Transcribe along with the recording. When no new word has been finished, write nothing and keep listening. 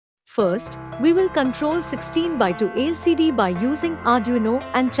First, we will control 16 by 2 LCD by using Arduino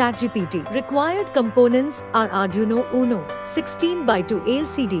and ChatGPT. Required components are Arduino Uno, 16 by 2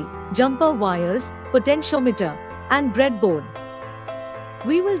 LCD, jumper wires, potentiometer, and breadboard.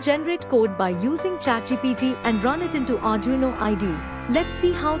 We will generate code by using ChatGPT and run it into Arduino IDE. Let's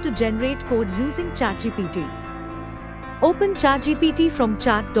see how to generate code using ChatGPT. Open ChatGPT from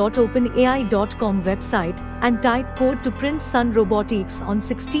chat.openai.com website and type code to print Sun Robotics on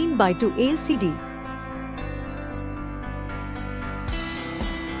 16 by 2 LCD.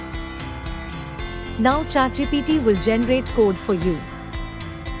 Now ChatGPT will generate code for you.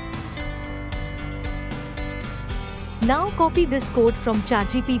 Now copy this code from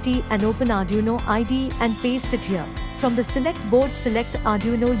ChatGPT and open Arduino IDE and paste it here. From the select board, select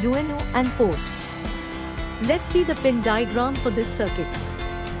Arduino Uno and port. Let's see the pin diagram for this circuit.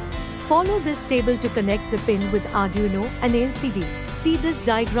 Follow this table to connect the pin with Arduino and LCD. See this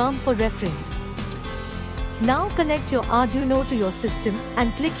diagram for reference. Now connect your Arduino to your system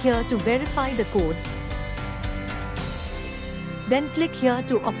and click here to verify the code. Then click here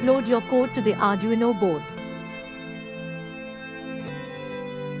to upload your code to the Arduino board.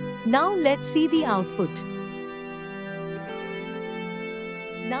 Now let's see the output.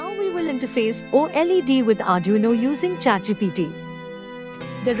 Now we will interface OLED with Arduino using ChatGPT.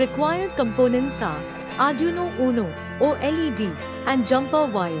 The required components are Arduino Uno, OLED, and jumper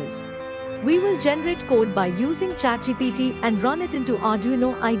wires. We will generate code by using ChatGPT and run it into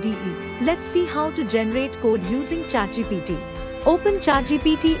Arduino IDE. Let's see how to generate code using ChatGPT. Open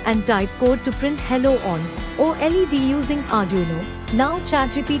ChatGPT and type code to print hello on OLED using Arduino. Now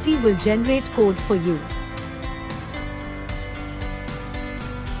ChatGPT will generate code for you.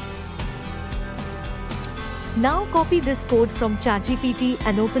 Now copy this code from ChatGPT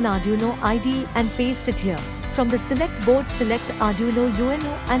and open Arduino IDE and paste it here. From the select board, select Arduino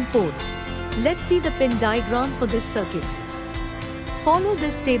Uno and port. Let's see the pin diagram for this circuit. Follow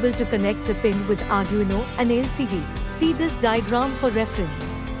this table to connect the pin with Arduino and LCD. See this diagram for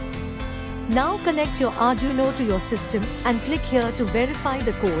reference. Now connect your Arduino to your system and click here to verify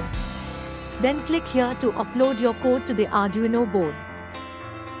the code. Then click here to upload your code to the Arduino board.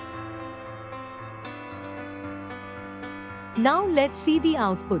 Now let's see the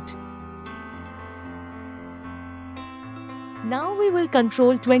output. Now we will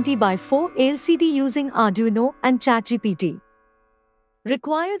control 20 by 4 LCD using Arduino and ChatGPT.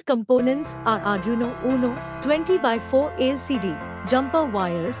 Required components are Arduino Uno, 20 by 4 LCD, jumper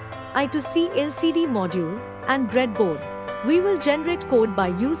wires, I2C LCD module, and breadboard. We will generate code by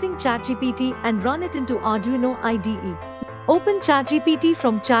using ChatGPT and run it into Arduino IDE. Open ChatGPT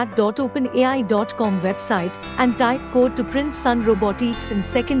from chat.openai.com website and type code to print Sun Robotics in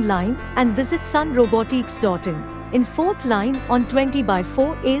second line and visit sunrobotics.in. In fourth line on 20 by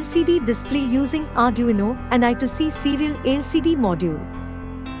 4 LCD display using Arduino and I2C serial LCD module.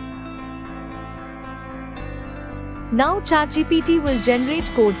 Now ChatGPT will generate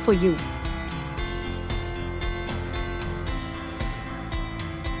code for you.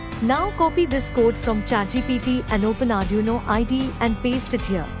 Now copy this code from ChatGPT and open Arduino IDE and paste it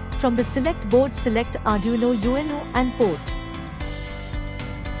here. From the select board, select Arduino Uno and port.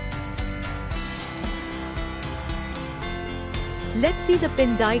 Let's see the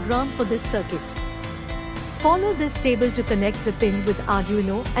pin diagram for this circuit. Follow this table to connect the pin with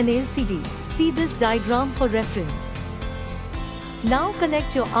Arduino and LCD. See this diagram for reference. Now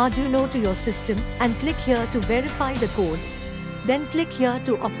connect your Arduino to your system and click here to verify the code. Then click here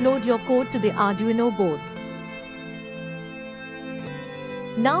to upload your code to the Arduino board.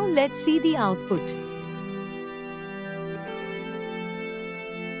 Now let's see the output.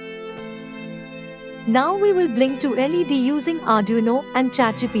 Now we will blink to LED using Arduino and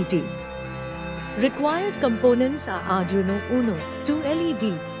ChatGPT. Required components are Arduino Uno, 2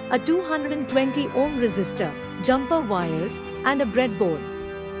 LED, a 220 ohm resistor, jumper wires, and a breadboard.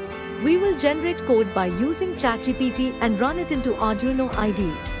 We will generate code by using ChatGPT and run it into Arduino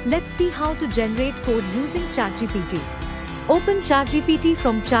IDE. Let's see how to generate code using ChatGPT. Open ChatGPT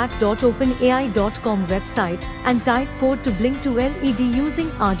from chat.openai.com website and type code to blink to LED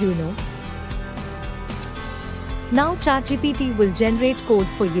using Arduino. Now ChatGPT will generate code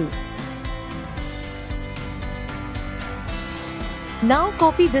for you. Now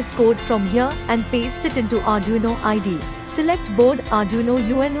copy this code from here and paste it into Arduino IDE. Select board Arduino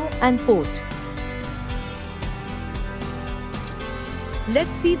Uno and port.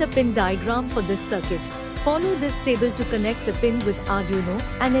 Let's see the pin diagram for this circuit. Follow this table to connect the pin with Arduino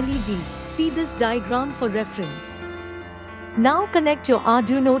and LED. See this diagram for reference. Now connect your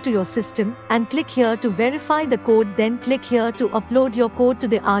Arduino to your system and click here to verify the code, then click here to upload your code to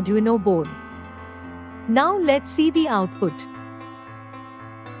the Arduino board. Now let's see the output.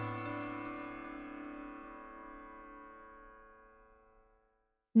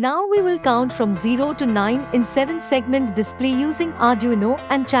 Now we will count from 0 to 9 in 7-segment display using Arduino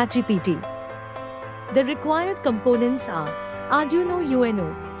and ChatGPT. The required components are Arduino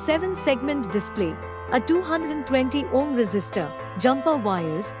UNO, 7-segment display, a 220 ohm resistor, jumper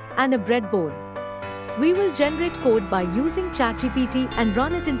wires, and a breadboard. We will generate code by using ChatGPT and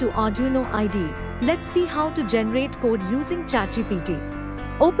run it into Arduino IDE. Let's see how to generate code using ChatGPT.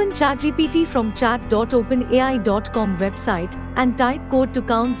 Open ChatGPT from chat.openai.com website and type code to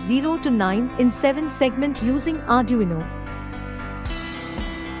count 0 to 9 in 7-segment using Arduino.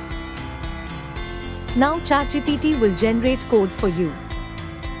 Now ChatGPT will generate code for you.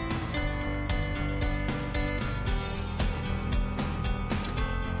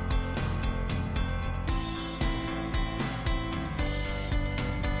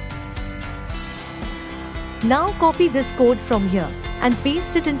 Now copy this code from here and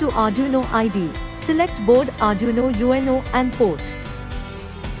paste it into Arduino IDE. Select board Arduino UNO and port.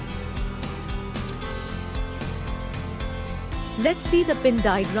 Let's see the pin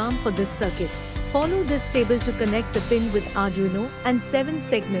diagram for this circuit. Follow this table to connect the pin with Arduino and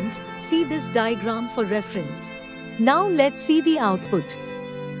 7-segment. See this diagram for reference. Now let's see the output.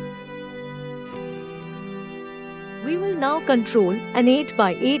 We will now control an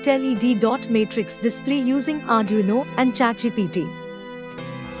 8x8 LED dot matrix display using Arduino and ChatGPT.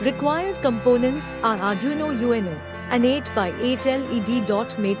 Required components are Arduino UNO, an 8x8 LED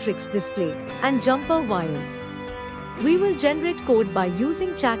dot matrix display, and jumper wires. We will generate code by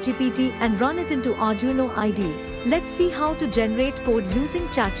using ChatGPT and run it into Arduino IDE. Let's see how to generate code using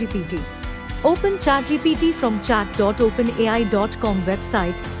ChatGPT. Open ChatGPT from chat.openai.com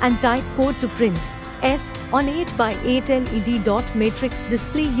website and type code to print S on 8x8 LED dot matrix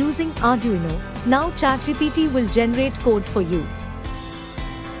display using Arduino. Now ChatGPT will generate code for you.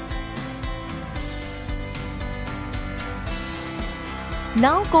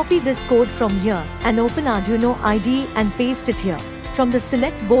 Now copy this code from here and open Arduino IDE and paste it here. From the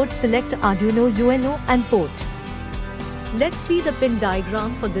select board, select Arduino UNO and port. Let's see the pin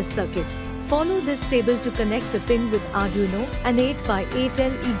diagram for this circuit. Follow this table to connect the pin with Arduino and 8x8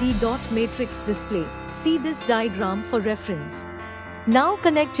 LED dot matrix display. See this diagram for reference. Now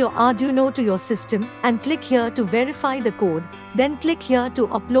connect your Arduino to your system and click here to verify the code. Then click here to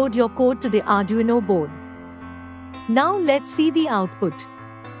upload your code to the Arduino board. Now let's see the output.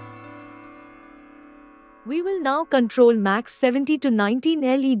 We will now control max 70 to 19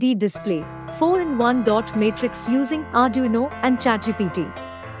 LED display, 4-in-1 dot matrix using Arduino and ChatGPT.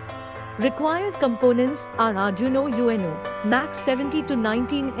 Required components are Arduino UNO, max 70 to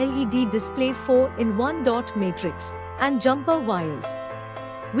 19 LED display 4-in-1 dot matrix, and jumper wires.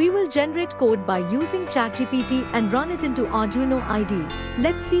 We will generate code by using ChatGPT and run it into Arduino IDE.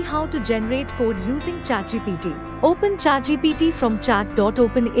 Let's see how to generate code using ChatGPT. Open ChatGPT from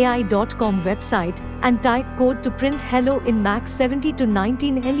chat.openai.com website and type code to print hello in max 70 to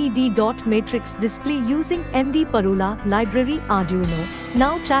 19 LED dot matrix display using MD Parula library Arduino.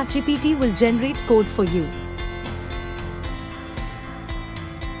 Now ChatGPT will generate code for you.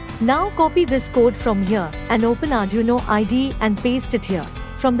 Now copy this code from here and open Arduino IDE and paste it here.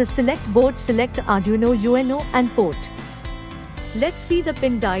 From the select board, select Arduino UNO and port. Let's see the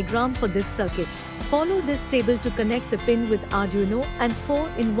pin diagram for this circuit. Follow this table to connect the pin with Arduino and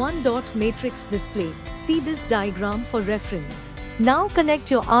 4-in-1 dot matrix display. See this diagram for reference. Now connect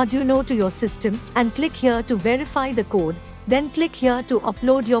your Arduino to your system and click here to verify the code. Then click here to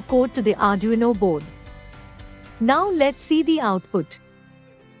upload your code to the Arduino board. Now let's see the output.